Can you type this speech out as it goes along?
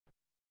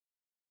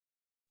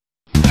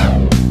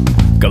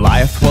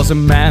Goliath was a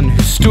man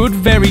who stood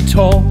very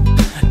tall.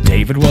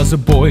 David was a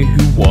boy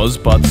who was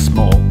but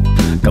small.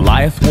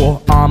 Goliath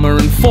wore armor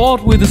and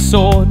fought with a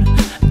sword.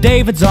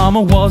 David's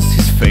armor was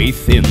his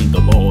faith in the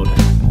Lord.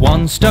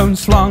 One stone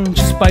slung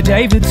just by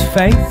David's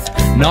faith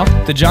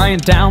knocked the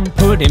giant down,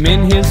 put him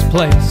in his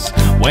place.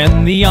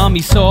 When the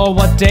army saw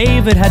what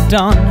David had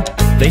done,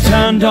 they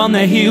turned on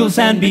their heels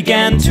and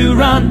began to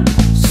run.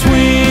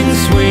 Swing,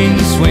 swing,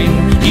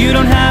 swing, you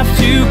don't have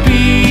to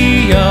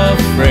be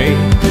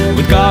afraid.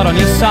 With God on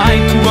your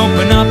side to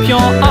open up your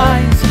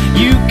eyes,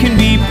 you can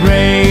be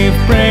brave,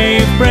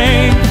 brave,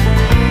 brave.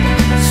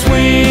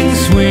 Swing,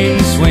 swing,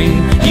 swing,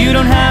 you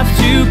don't have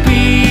to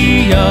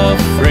be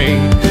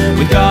afraid.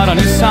 With God on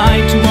your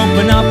side to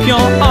open up your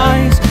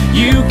eyes,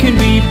 you can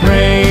be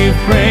brave,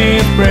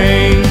 brave,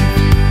 brave.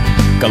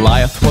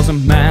 Goliath was a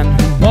man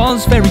who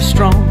was very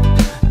strong.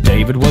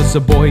 David was a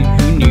boy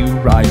who knew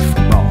right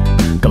from wrong.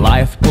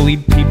 Goliath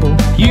bullied people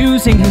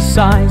using his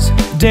size.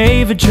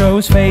 David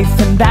chose faith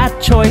and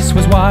that choice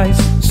was wise.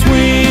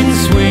 Swing,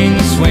 swing,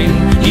 swing,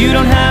 you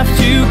don't have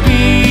to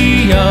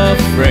be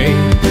afraid.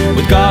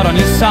 With God on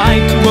your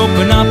side to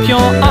open up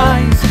your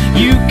eyes,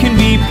 you can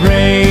be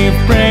brave,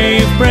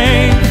 brave,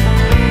 brave.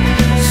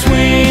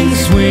 Swing,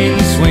 swing,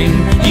 swing,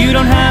 you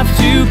don't have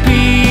to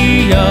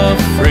be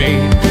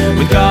afraid.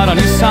 With God on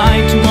your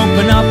side to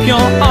open up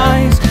your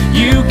eyes,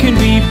 you can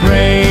be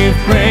brave,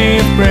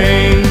 brave,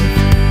 brave.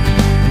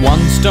 One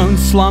stone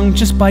slung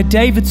just by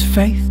David's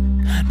faith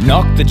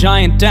knocked the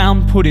giant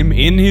down, put him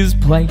in his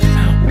place.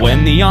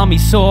 When the army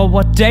saw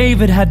what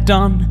David had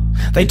done,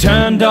 they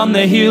turned on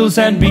their heels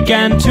and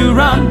began to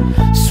run.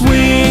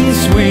 Swing,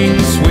 swing,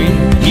 swing,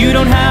 you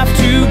don't have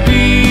to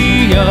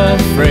be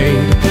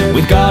afraid.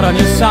 With God on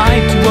your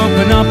side to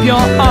open up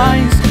your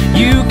eyes,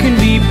 you can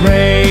be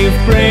brave,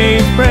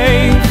 brave,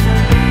 brave.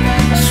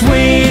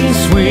 Swing,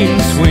 swing,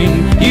 swing,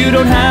 you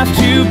don't have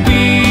to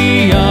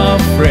be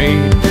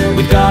afraid.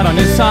 With God on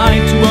your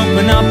side to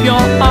open up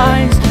your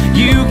eyes,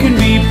 you can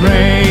be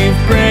brave,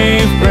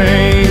 brave,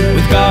 brave.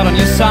 With God on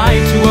your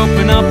side to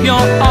open up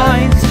your eyes.